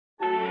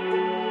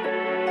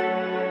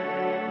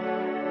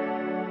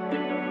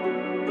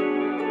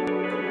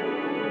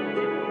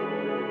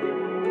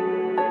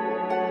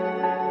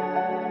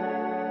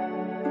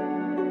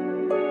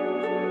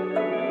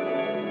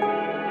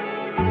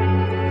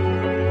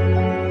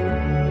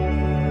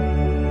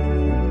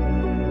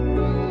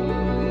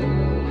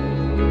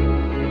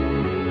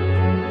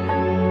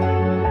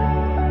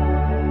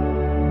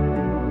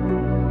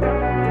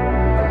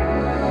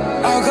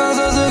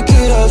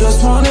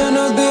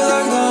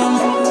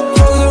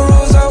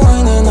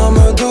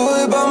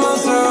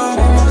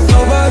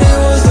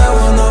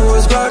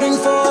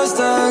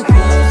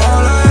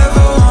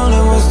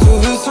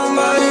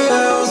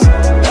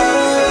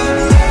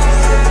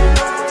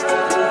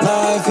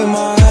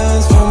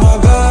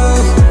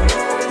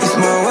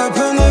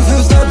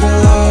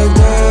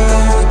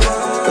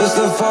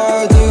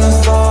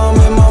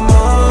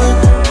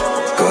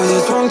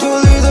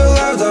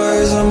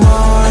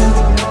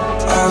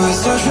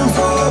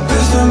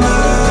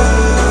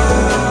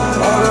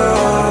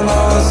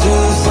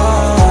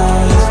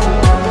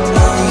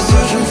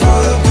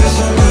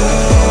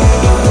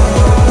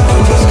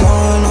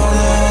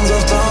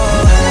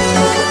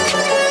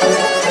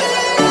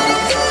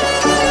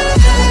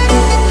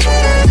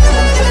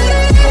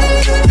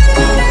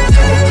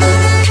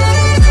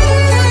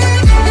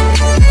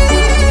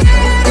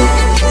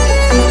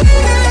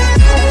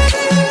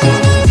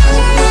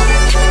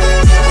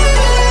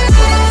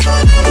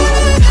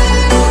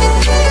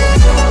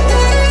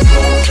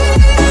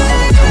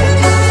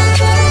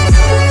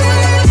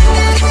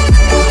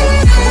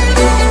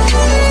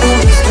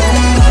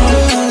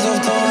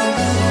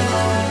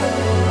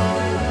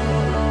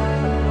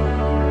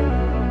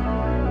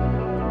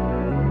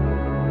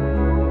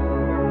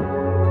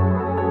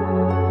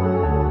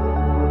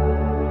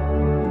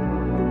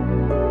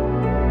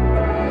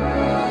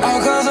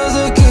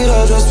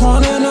I just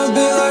wanted to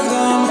be like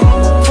them.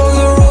 Fuck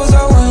the rules,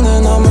 I win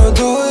and I'ma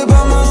do it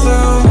by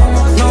myself.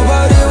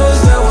 Nobody was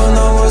there when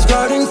I was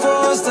grinding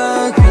for a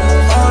stack.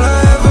 All I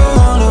ever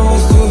wanted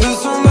was to be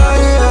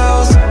somebody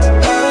else.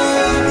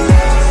 Hey.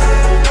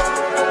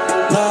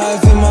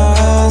 Knife in my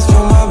hands,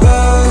 from my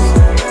back.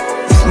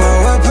 It's my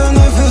weapon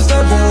if you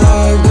stepping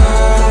like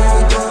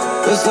that.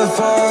 It's the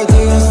fire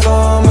taking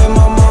storm in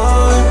my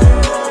mind.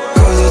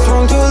 Cause it's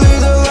wrong to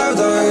lead a life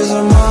that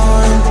isn't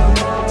mine.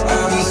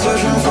 I'll be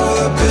searching for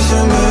the peace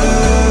in me.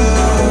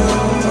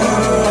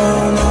 All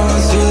around, now I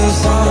see the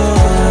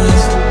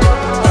signs.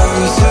 I'll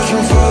be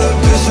searching for the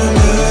peace in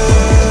me.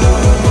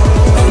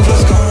 I'm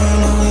just going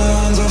on the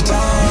hands of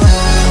time.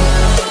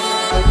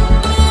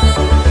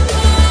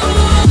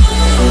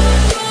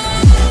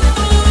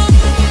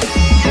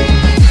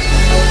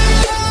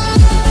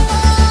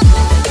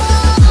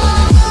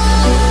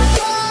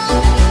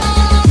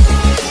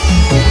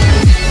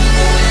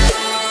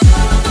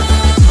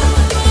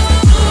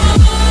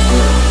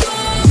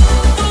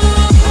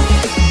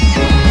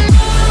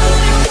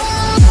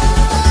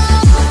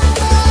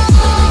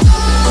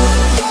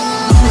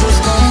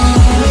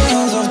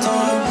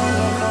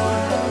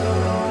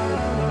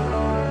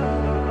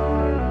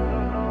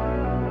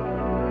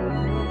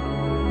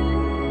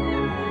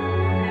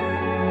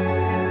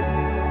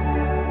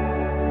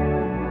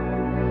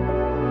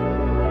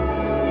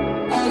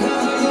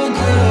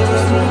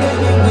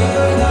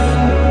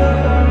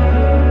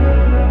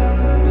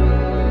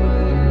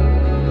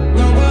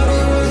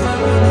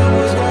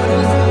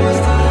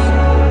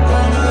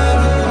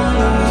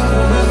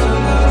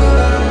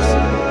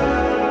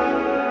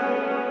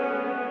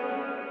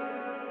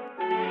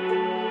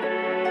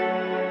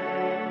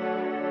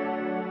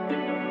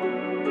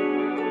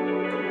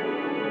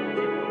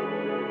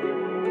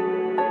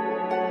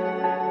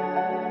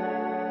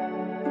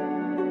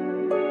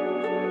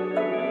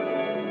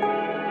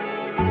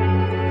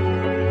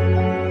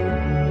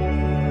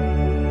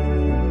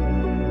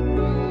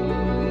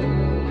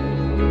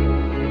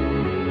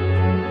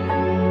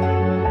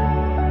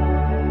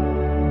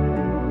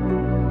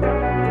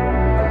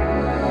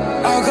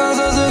 Cause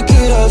as a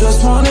kid I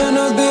just wanted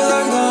to be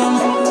like them.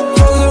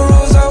 Fuck the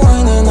rules, I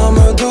win and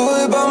I'ma do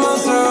it by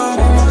myself.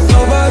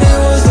 Nobody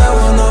was there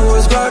when I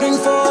was grinding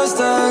for a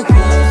stack.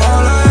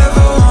 All I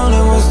ever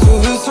wanted was to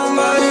be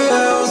somebody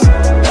else.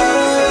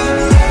 Hey.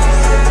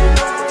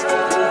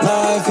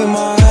 Knife in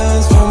my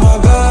hands, from my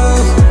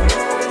back.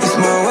 It's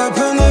my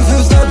weapon if you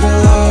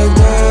stepping like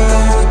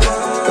that.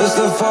 It's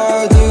the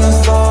fire taking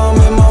storm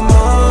in my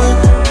mind.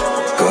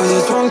 Cause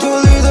it's wrong to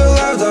lead a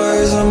life that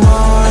isn't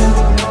mine.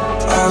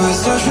 I've been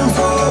searching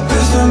for a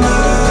piece of me.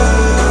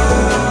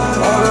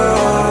 All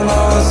around,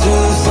 now I see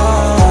the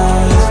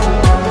signs.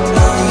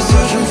 I've been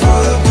searching for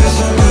the piece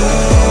of me.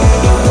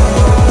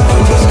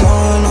 I'm just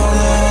going on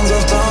the hands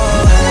of time.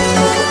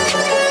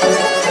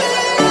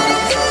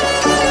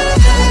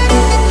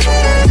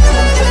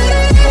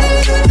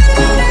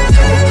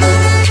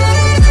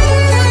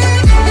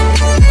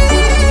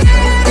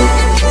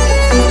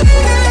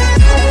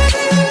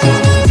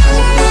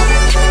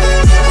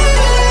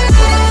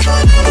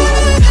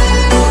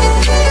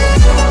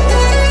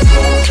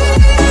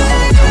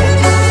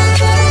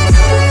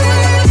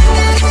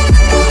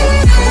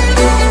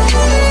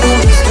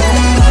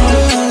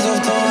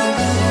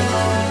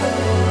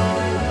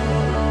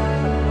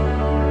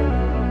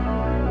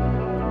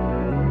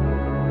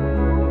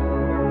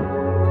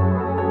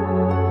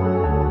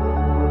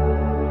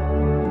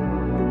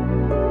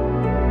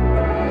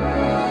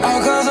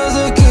 Cause as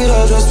a kid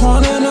I just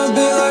wanted to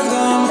be like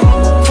them.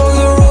 Fuck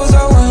the rules,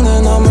 I win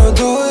and I'ma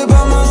do it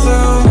by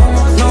myself.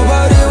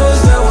 Nobody was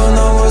there when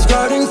I was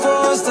grinding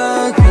for a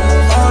stack.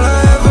 All I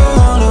ever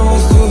wanted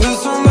was to be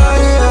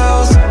somebody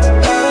else.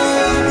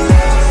 Hey.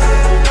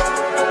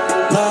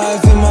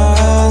 Knife in my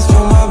hands,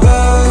 from my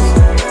back.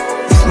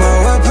 It's my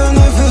weapon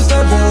if you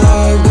stepping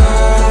like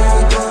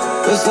that.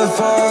 It's the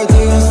fire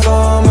taking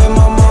storm in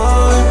my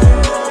mind.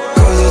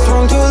 Cause it's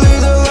wrong to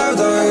lead a life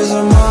that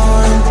isn't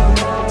mine.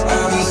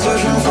 I'll be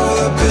searching for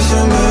the peace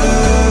in me.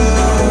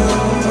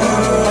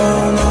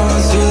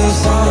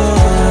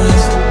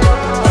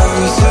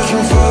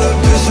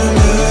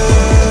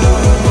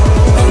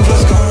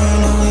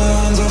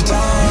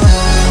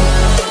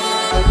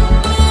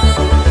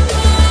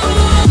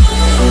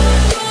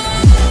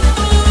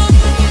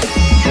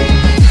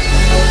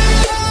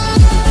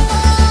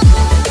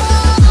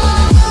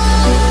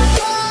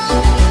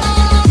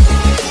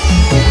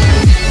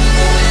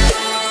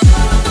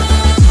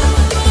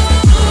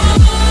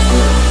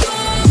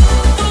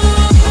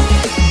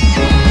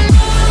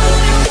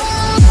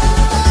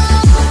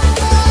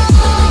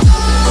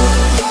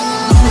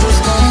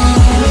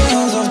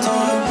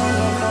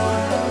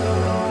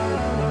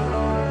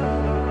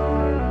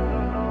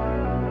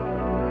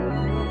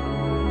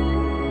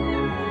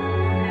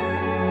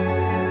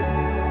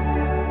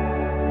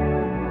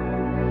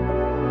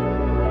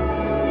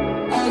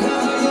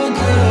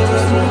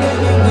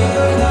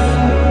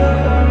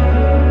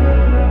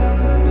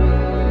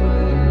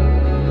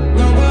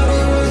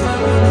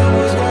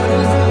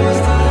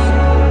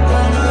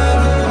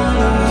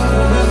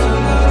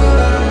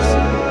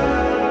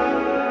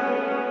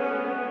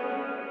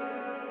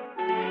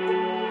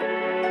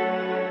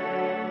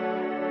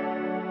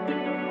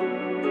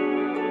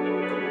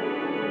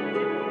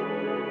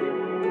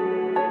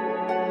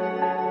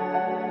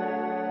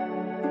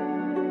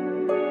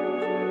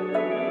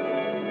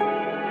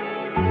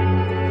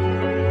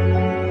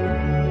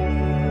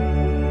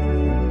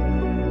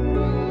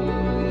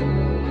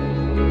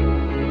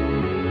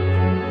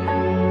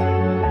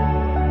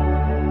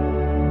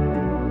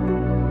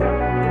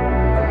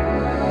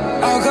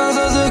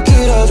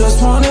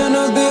 just wanting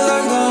to be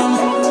like them.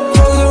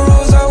 Fuck the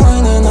rules I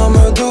win and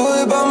I'ma do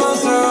it by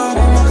myself.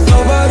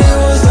 Nobody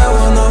was there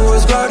when I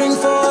was riding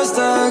for a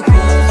stack.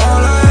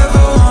 All I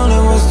ever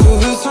wanted was to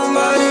be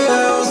somebody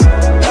else.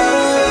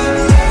 Hey.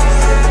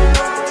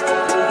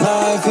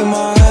 Knife in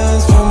my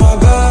hands for my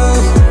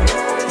back.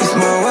 It's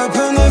my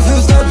weapon if you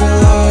stepping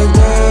like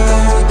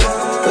that.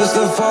 It's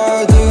the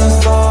fire taking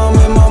storm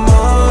in my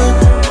mind.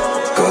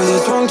 Cause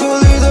it's wrong to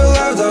lead a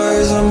life that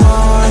isn't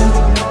mine.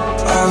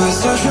 I've been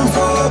searching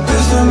for a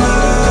piece of me.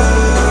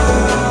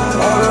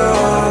 All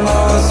around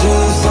now I see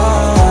the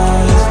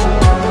signs.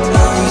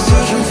 I've been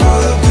searching for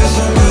a piece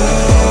of me.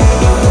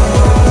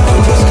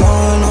 I'm just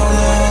going on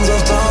the hands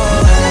of time.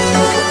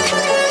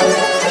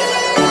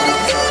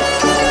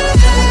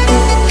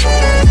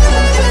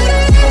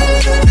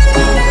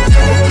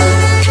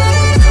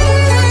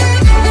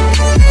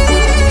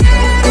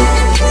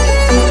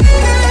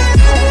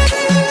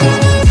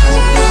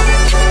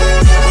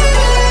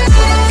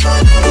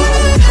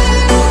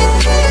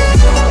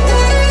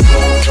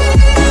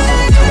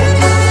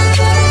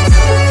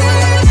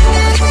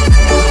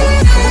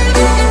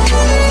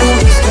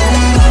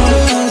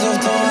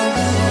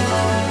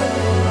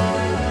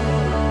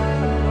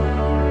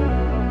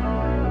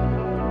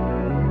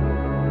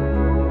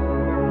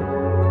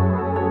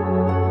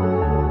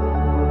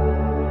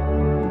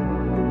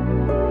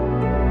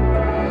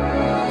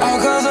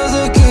 Cause as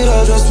a kid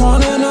I just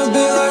wanted to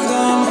be like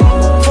them.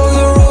 Fuck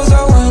the rules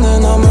I win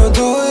and I'ma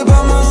do it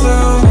by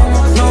myself.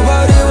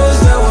 Nobody was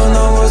there when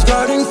I was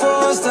riding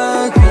for a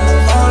stack.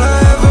 All I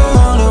ever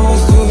wanted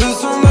was to be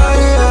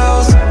somebody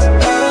else.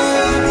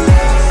 Hey.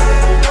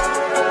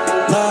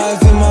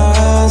 Knife in my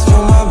hands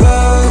for my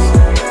back.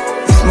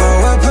 It's my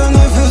weapon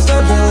if you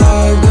stepping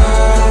like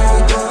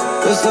that.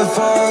 It's the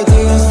fire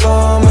taking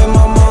storm in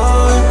my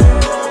mind.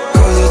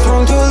 Cause it's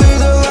wrong to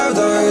lead a life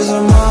that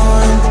isn't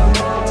mine.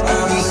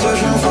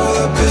 Searching for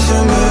a piece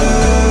of me.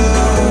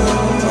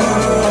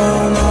 All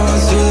around now I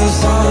see the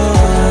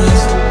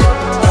signs.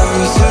 I've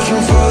been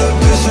searching for a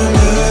piece of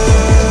me.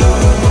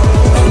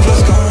 I'm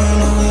just going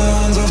on the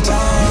hands of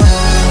time.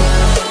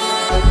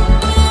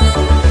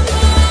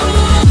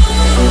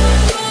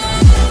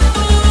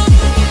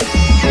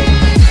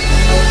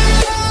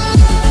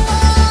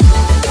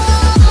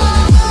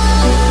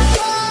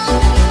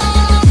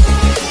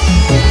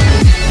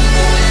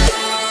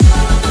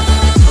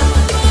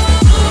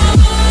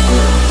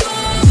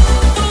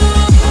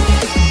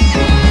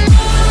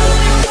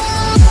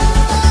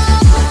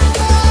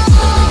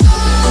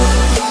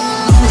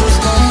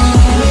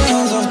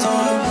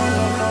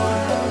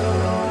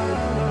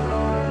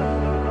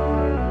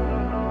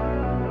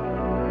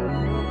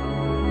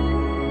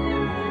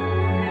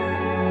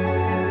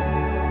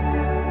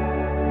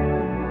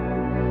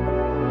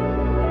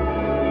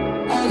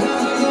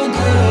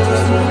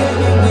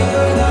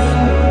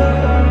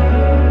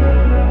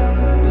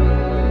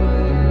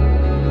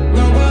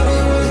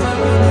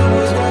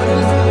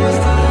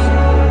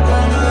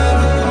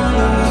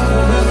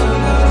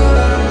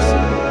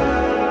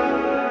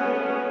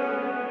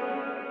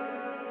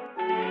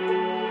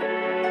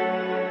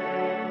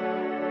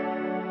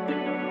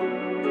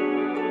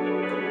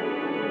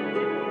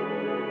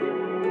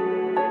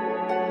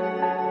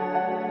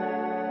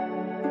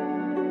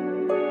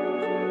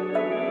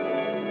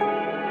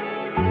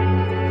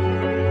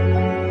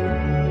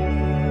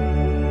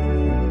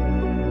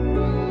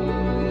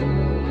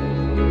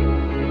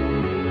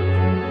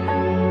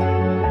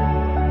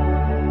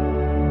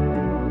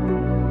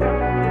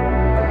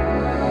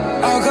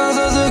 Cause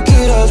as a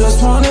kid I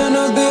just wanted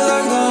to be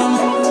like them.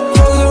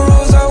 Fuck the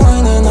rules I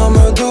win and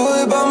I'ma do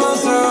it by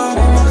myself.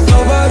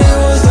 Nobody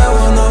was there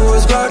when I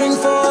was riding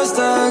for a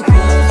stack.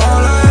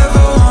 All I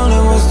ever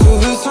wanted was to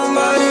be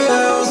somebody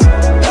else.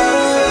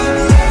 Hey.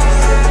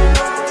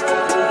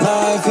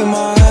 Knife in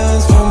my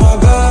hands for my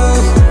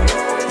back.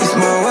 It's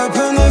my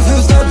weapon if you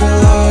stepping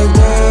like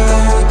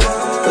that.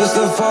 It's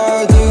the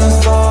fire taking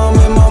storm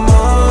in my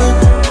mind.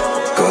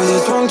 Cause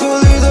it's wrong to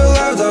lead a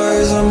life that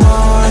isn't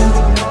mine.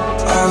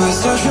 I've been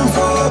searching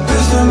for a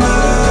piece of me.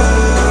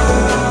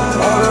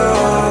 All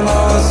around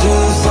now I see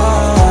the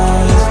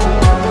signs.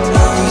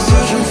 I've been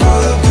searching for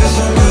a piece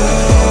of me.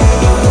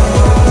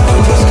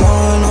 I'm just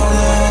going on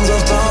the hands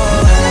of time.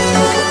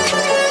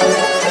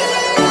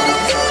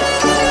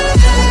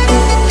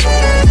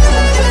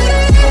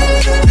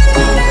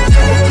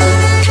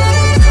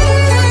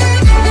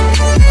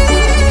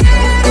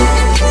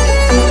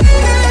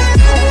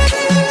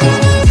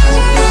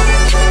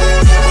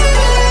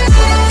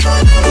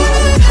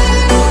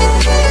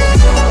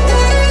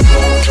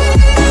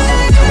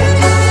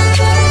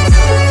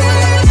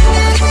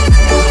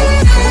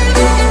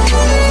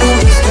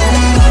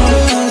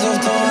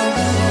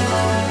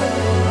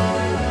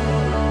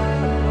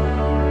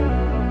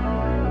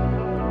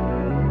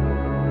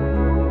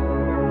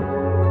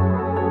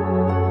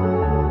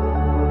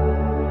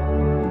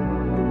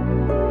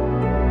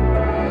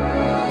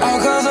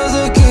 Cause as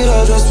a kid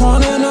I just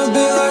wanted to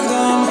be like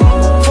them.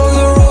 Fuck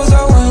the rules I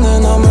win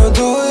and I'ma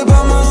do it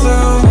by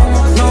myself.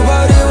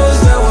 Nobody was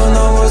there when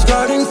I was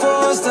riding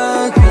for a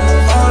stack.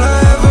 All I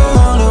ever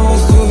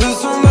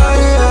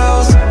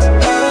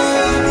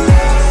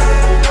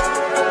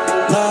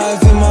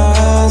life in my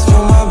hands,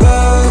 feel my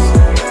back.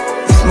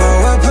 It's my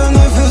weapon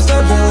if you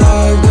stepping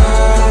like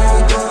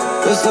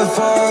that. It's the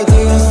fire.